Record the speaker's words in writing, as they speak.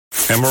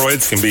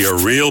Hemorrhoids can be a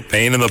real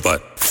pain in the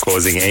butt,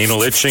 causing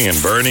anal itching and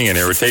burning and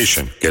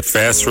irritation. Get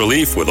fast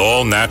relief with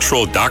all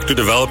natural,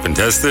 doctor-developed and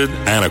tested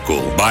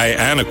Anacool. Buy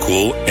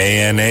Anacool,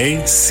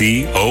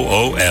 ANACOOL,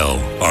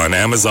 on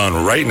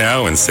Amazon right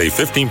now and save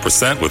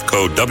 15% with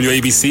code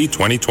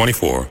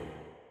WABC2024.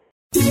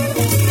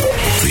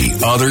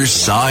 The Other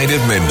Side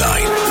of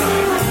Midnight.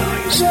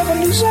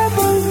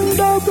 77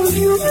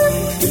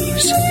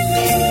 WABC.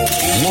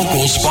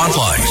 Local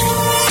Spotlight.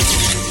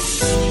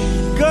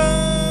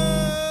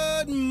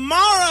 Good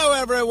morrow,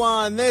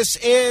 everyone. This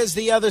is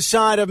The Other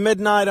Side of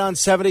Midnight on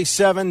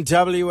 77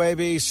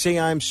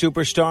 WABC. I'm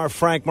superstar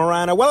Frank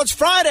Morano. Well, it's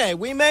Friday.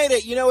 We made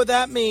it. You know what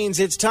that means.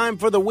 It's time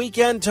for the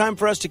weekend, time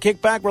for us to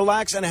kick back,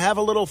 relax, and have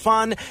a little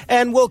fun.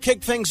 And we'll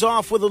kick things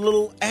off with a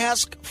little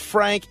Ask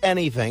Frank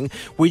Anything,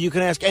 where you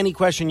can ask any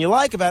question you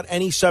like about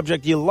any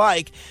subject you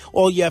like.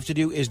 All you have to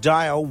do is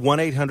dial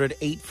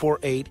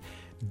 1-800-848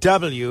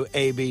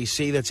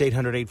 WABC. That's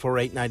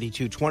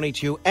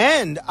 800-848-9222.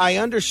 And I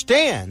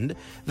understand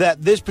that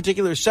this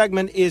particular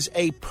segment is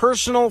a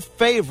personal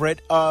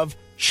favorite of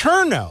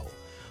Cherno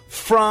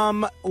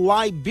from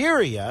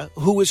Liberia,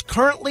 who is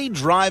currently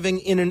driving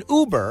in an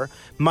Uber,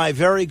 my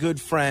very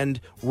good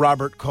friend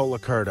Robert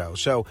Colacurdo.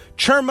 So,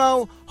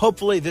 Chermo,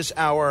 hopefully this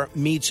hour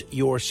meets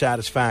your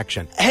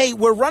satisfaction. Hey,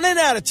 we're running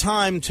out of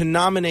time to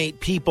nominate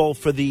people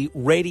for the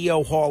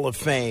Radio Hall of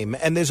Fame,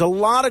 and there's a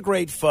lot of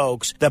great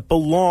folks that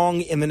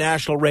belong in the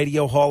National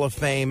Radio Hall of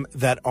Fame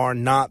that are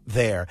not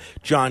there.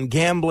 John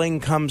Gambling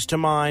comes to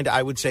mind.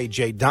 I would say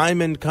Jay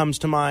Diamond comes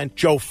to mind.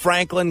 Joe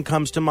Franklin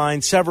comes to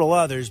mind, several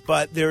others,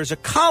 but there's a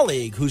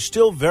colleague who's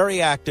still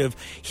very active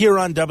here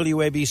on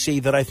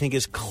WABC that I think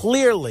is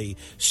clearly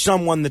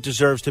someone that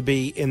deserves to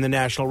be in the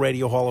National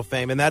Radio Hall of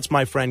Fame, and that's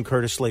my friend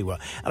Curtis Sliwa.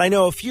 And I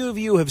know a few of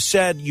you have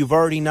said you've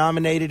already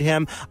nominated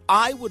him.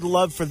 I would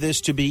love for this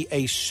to be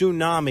a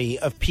tsunami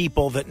of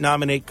people that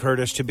nominate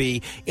Curtis to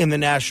be in the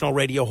National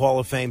Radio Hall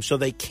of Fame, so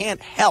they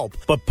can't help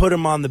but put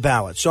him on the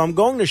ballot. So I'm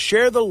going to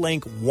share the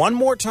link one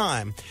more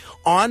time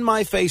on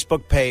my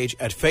Facebook page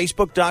at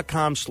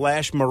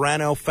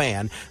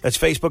facebook.com/MoranoFan. That's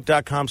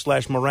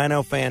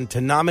facebook.com/MoranoFan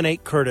to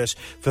nominate Curtis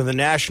for the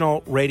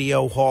National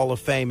Radio Hall of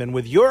Fame. And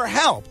with your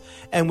help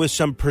and with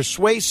some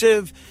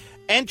persuasive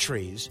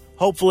entries,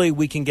 hopefully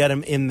we can get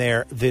him in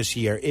there this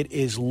year. It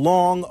is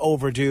long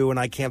overdue, and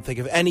I can't think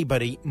of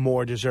anybody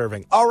more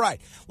deserving. All right,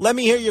 let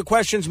me hear your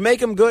questions. Make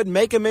them good,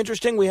 make them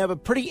interesting. We have a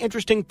pretty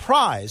interesting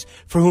prize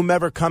for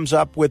whomever comes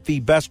up with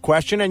the best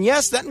question. And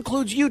yes, that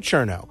includes you,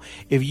 Cherno.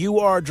 If you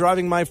are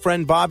driving my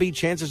friend Bobby,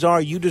 chances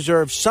are you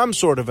deserve some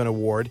sort of an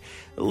award.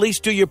 At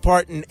least do your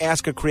part and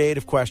ask a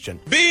creative question.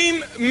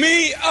 Beam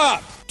me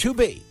up! To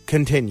be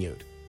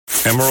continued.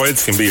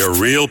 Hemorrhoids can be a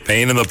real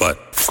pain in the butt,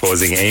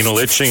 causing anal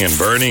itching and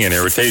burning and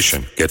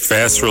irritation. Get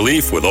fast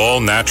relief with all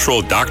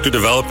natural,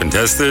 doctor-developed and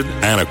tested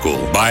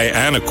Anacool. Buy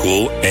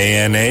Anacool,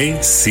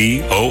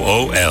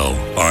 ANACOOL,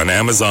 on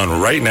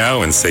Amazon right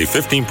now and save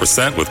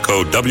 15% with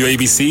code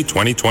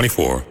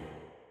WABC2024.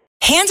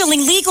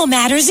 Handling legal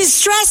matters is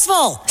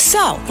stressful.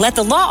 So, let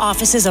the law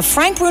offices of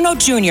Frank Bruno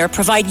Jr.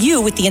 provide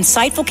you with the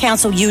insightful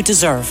counsel you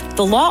deserve.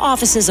 The law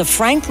offices of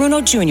Frank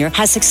Bruno Jr.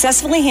 has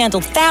successfully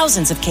handled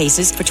thousands of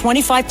cases for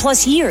 25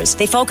 plus years.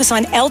 They focus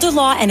on elder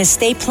law and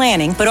estate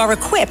planning, but are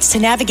equipped to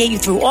navigate you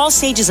through all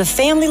stages of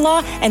family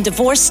law and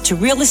divorce to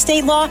real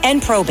estate law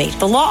and probate.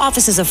 The law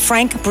offices of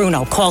Frank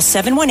Bruno. Call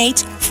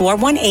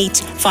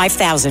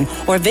 718-418-5000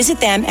 or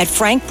visit them at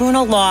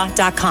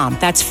frankbrunolaw.com.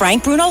 That's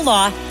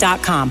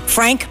frankbrunolaw.com.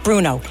 Frank Bruno.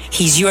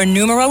 He's your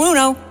numero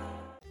uno.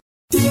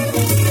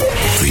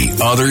 The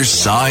Other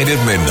Side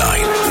of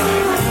Midnight.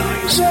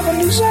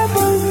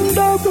 77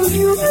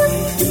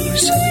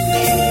 WABC.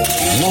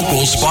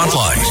 Local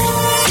Spotlight.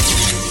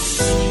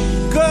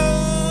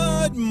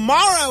 Good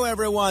morrow,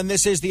 everyone.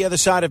 This is The Other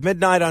Side of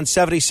Midnight on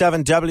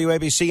 77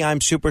 WABC. I'm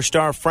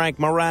superstar Frank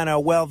Morano.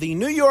 Well, the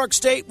New York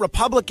State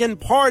Republican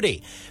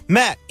Party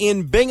met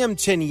in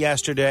Binghamton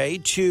yesterday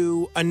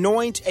to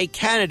anoint a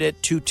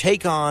candidate to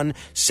take on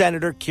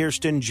Senator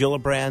Kirsten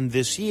Gillibrand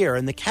this year.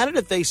 And the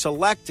candidate they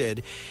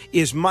selected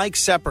is Mike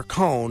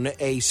Sepercone,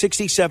 a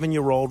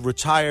 67-year-old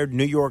retired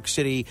New York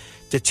City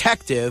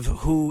detective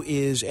who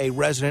is a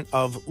resident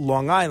of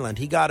Long Island.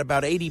 He got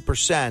about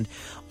 80%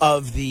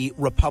 of the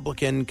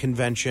Republican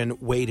convention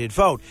weighted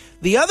vote.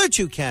 The other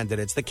two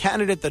candidates, the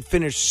candidate that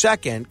finished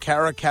second,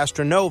 Cara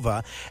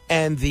Castronova,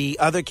 and the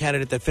other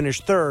candidate that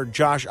finished third,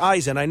 Josh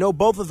Eisen, I know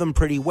both of them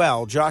pretty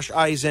well. Josh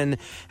Eisen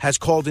has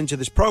called into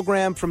this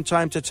program from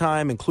time to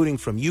time, including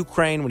from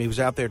Ukraine when he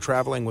was out there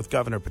traveling with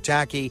Governor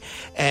Pataki,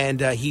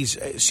 and he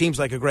seems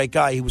like a great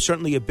guy. He was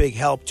certainly a big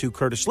help to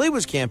Curtis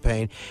Sliwa's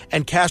campaign,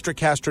 and Cara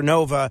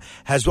Castronova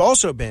has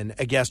also been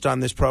a guest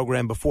on this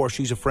program before.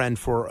 She's a friend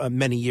for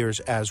many years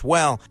as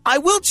well. I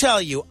will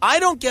tell you, I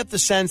don't get the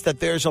sense that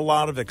there's a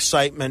lot of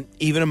excitement,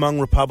 even among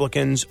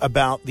Republicans,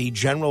 about the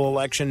general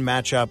election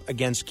matchup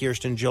against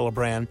Kirsten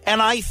Gillibrand.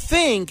 And I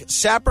think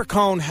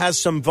Sapercohn has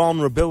some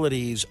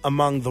vulnerabilities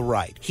among the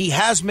right. He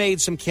has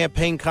made some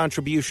campaign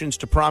contributions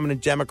to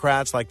prominent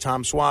Democrats like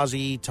Tom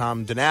Suozzi,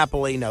 Tom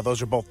DiNapoli. Now,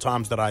 those are both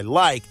Toms that I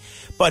like.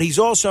 But he's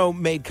also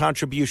made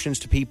contributions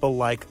to people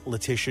like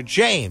Letitia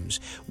James,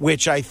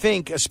 which I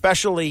think,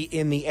 especially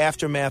in the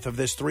aftermath of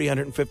this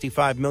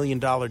 $355 million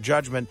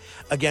judgment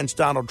against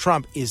Donald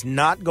Trump, is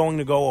not going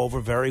to go over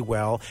very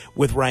well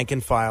with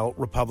rank-and-file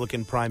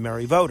Republican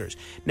primary voters.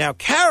 Now,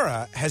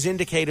 Kara has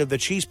indicated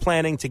that she's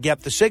planning to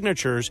get the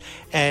signatures,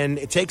 and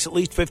it takes at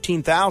least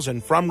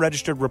 15,000 from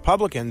registered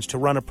Republicans to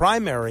run a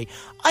primary.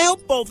 I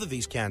hope both of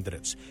these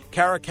candidates,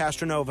 Kara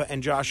Castronova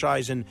and Josh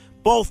Eisen,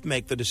 both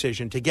make the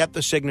decision to get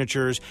the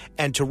signatures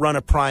and to run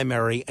a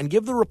primary and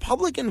give the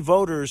Republican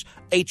voters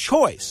a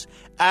choice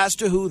as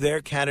to who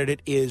their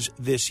candidate is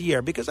this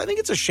year. Because I think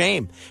it's a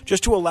shame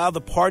just to allow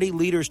the party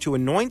leaders to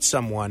anoint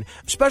someone,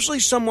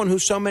 especially someone who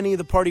so many of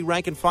the party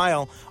rank and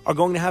file are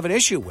going to have an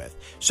issue with.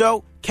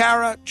 So,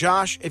 Kara,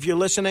 Josh, if you're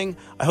listening,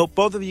 I hope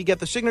both of you get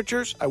the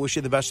signatures. I wish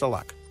you the best of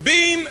luck.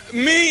 Beam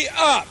me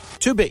up.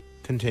 To be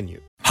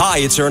continued. Hi,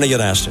 it's Ernie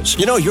Anastas.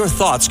 You know, your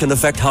thoughts can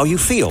affect how you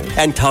feel,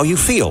 and how you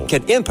feel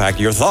can impact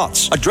your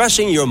thoughts.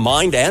 Addressing your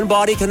mind and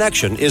body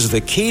connection is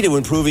the key to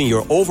improving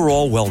your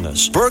overall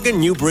wellness.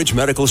 Bergen Newbridge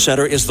Medical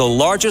Center is the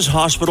largest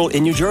hospital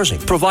in New Jersey,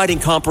 providing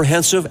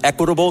comprehensive,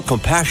 equitable,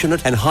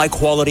 compassionate, and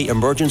high-quality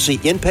emergency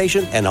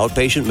inpatient and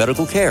outpatient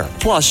medical care,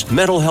 plus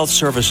mental health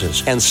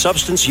services and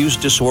substance use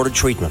disorder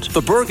treatment.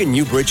 The Bergen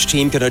Newbridge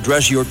team can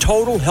address your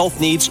total health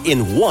needs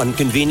in one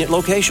convenient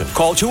location.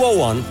 Call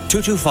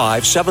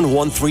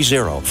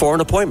 201-225-7130 for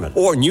an appointment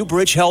or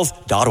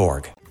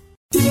newbridgehealth.org.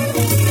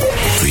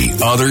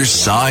 The Other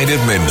Side of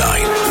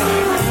Midnight.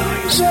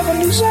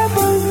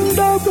 77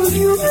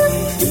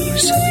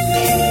 WABC.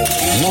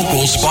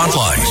 Local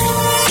Spotlight.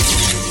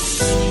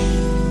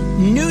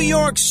 New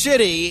York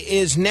City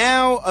is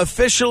now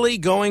officially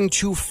going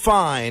to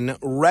fine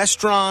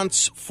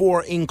restaurants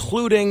for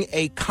including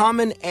a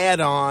common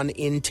add-on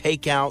in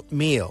takeout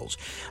meals.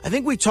 I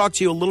think we talked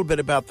to you a little bit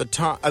about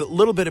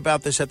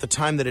this at the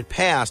time that it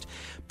passed.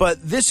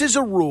 But this is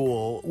a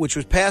rule which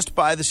was passed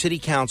by the city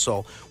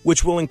council,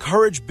 which will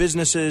encourage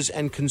businesses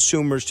and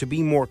consumers to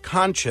be more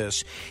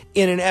conscious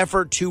in an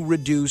effort to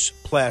reduce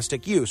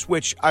plastic use,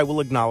 which I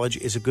will acknowledge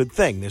is a good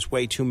thing. There's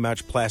way too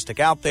much plastic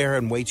out there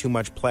and way too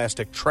much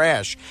plastic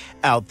trash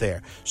out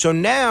there. So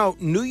now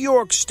New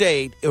York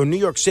City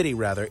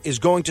is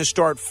going to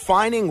start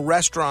fining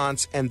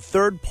restaurants and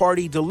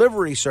third-party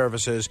delivery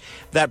services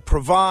that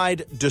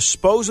provide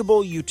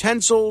disposable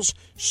utensils,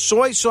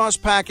 soy sauce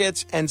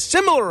packets, and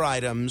similar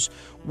items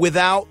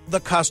without the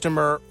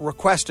customer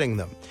requesting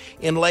them.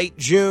 In late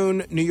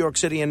June, New York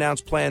City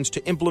announced plans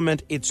to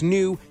implement its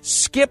new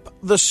Skip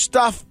the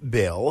Stuff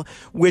bill,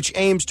 which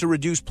aims to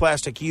reduce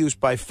plastic use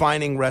by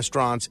fining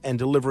restaurants and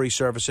delivery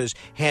services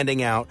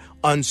handing out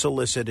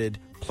unsolicited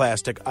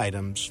plastic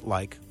items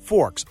like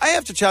forks. I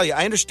have to tell you,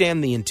 I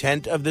understand the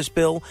intent of this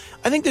bill.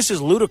 I think this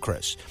is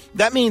ludicrous.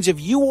 That means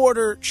if you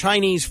order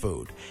Chinese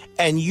food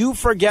and you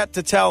forget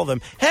to tell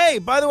them, hey,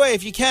 by the way,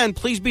 if you can,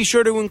 please be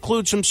sure to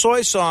include some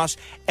soy sauce,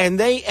 and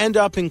they end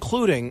up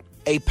including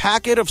a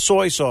packet of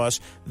soy sauce,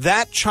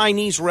 that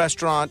Chinese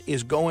restaurant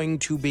is going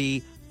to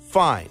be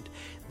fined.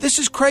 This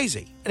is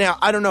crazy. Now,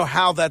 I don't know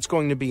how that's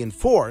going to be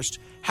enforced.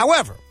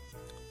 However,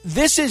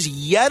 this is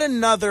yet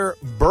another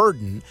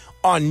burden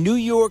on New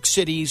York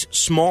City's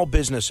small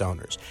business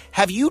owners.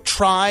 Have you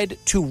tried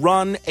to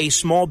run a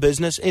small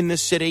business in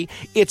this city?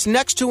 It's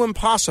next to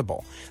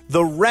impossible.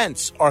 The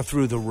rents are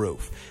through the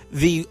roof.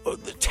 The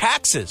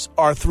taxes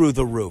are through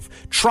the roof.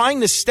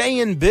 Trying to stay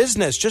in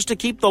business just to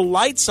keep the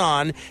lights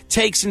on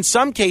takes, in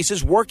some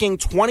cases, working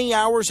 20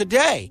 hours a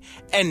day.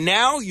 And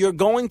now you're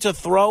going to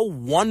throw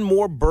one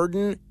more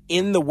burden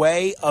in the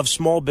way of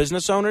small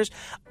business owners?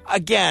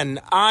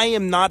 Again, I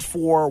am not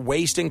for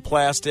wasting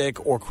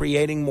plastic or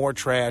creating more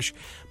trash,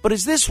 but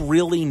is this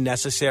really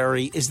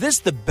necessary? Is this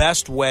the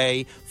best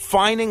way?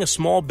 Finding a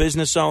small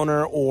business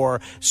owner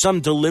or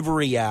some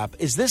delivery app,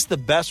 is this the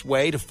best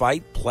way to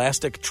fight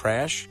plastic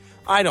trash?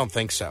 I don't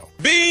think so.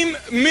 Beam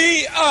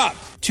me up.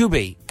 To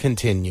be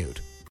continued.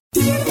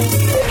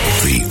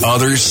 The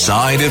Other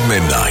Side of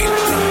Midnight.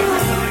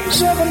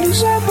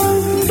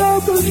 77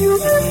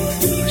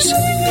 WABC.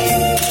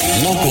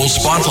 Local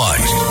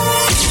Spotlight.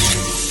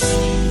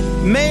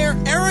 Mayor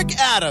Eric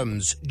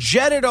Adams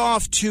jetted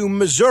off to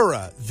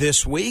Missouri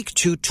this week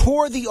to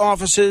tour the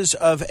offices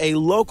of a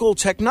local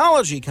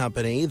technology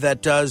company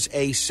that does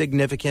a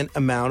significant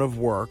amount of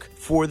work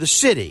for the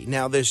city.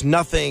 Now, there's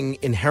nothing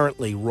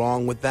inherently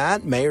wrong with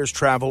that. Mayors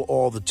travel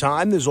all the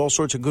time. There's all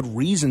sorts of good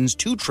reasons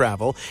to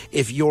travel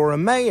if you're a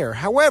mayor.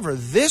 However,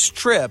 this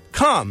trip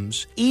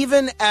comes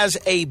even as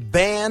a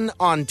ban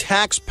on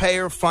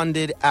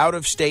taxpayer-funded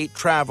out-of-state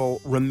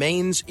travel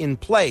remains in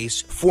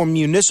place for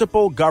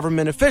municipal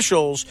government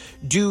officials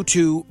due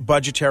to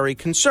budgetary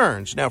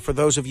concerns. Now, for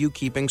those of you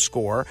keeping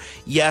score,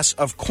 yes,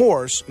 of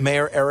course,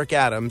 Mayor Eric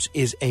Adams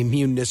is a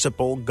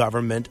municipal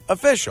government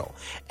official.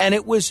 And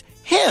it was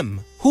him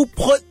who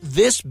put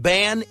this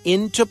ban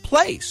into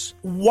place.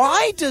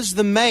 Why does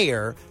the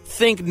mayor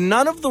think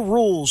none of the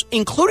rules,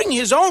 including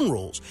his own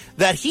rules,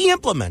 that he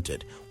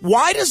implemented,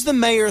 why does the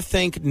mayor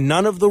think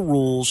none of the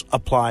rules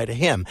apply to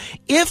him?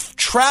 If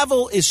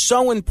travel is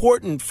so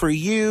important for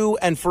you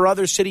and for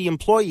other city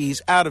employees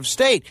out of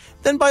state,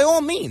 then by all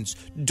means,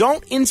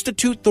 don't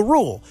institute the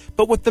rule.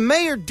 But what the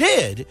mayor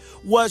did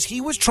was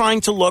he was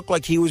trying to look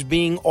like he was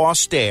being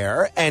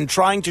austere and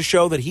trying to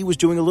show that he was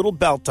doing a little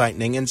belt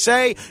tightening and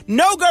say,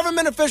 no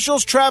government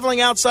officials traveling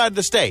outside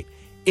the state,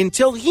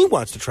 until he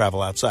wants to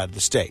travel outside of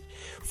the state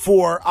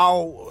for,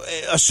 I'll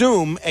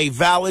assume, a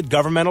valid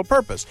governmental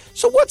purpose.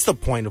 So what's the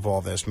point of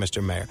all this,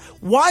 Mr. Mayor?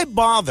 Why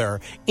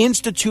bother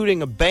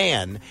instituting a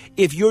ban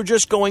if you're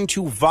just going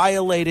to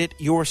violate it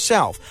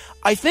yourself?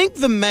 I think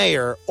the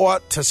mayor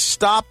ought to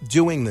stop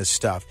doing this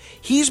stuff.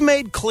 He's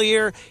made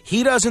clear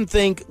he doesn't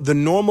think the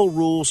normal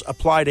rules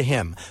apply to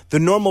him. The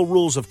normal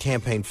rules of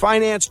campaign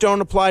finance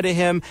don't apply to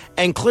him,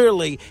 and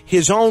clearly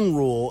his own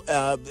rule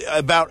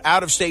about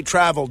out-of-state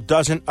travel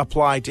doesn't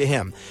apply to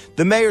him.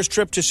 The mayor's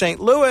trip to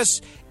St.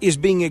 Louis is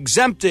being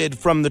exempted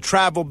from the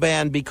travel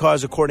ban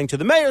because, according to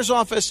the mayor's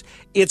office,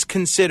 it's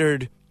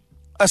considered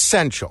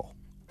essential.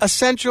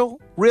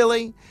 Essential?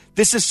 Really?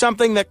 This is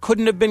something that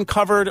couldn't have been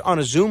covered on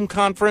a Zoom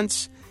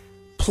conference?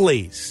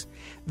 Please.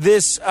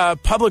 This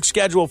public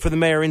schedule for the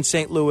mayor in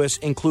St. Louis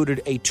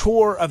included a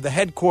tour of the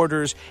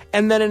headquarters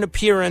and then an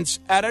appearance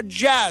at a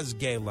jazz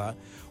gala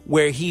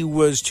where he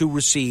was to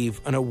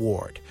receive an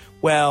award.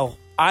 Well,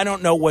 I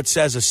don't know what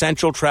says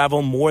essential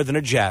travel more than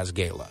a jazz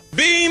gala.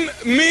 Beam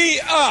me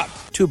up!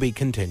 To be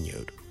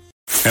continued.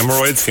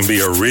 Hemorrhoids can be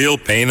a real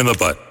pain in the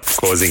butt,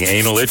 causing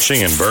anal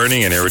itching and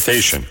burning and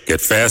irritation. Get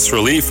fast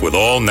relief with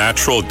all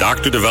natural,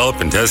 doctor-developed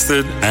and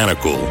tested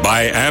Anacool.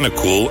 Buy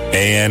Anacool,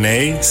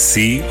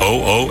 ANACOOL,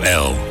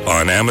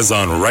 on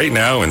Amazon right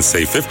now and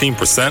save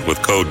 15%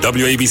 with code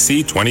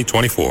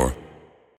WABC2024.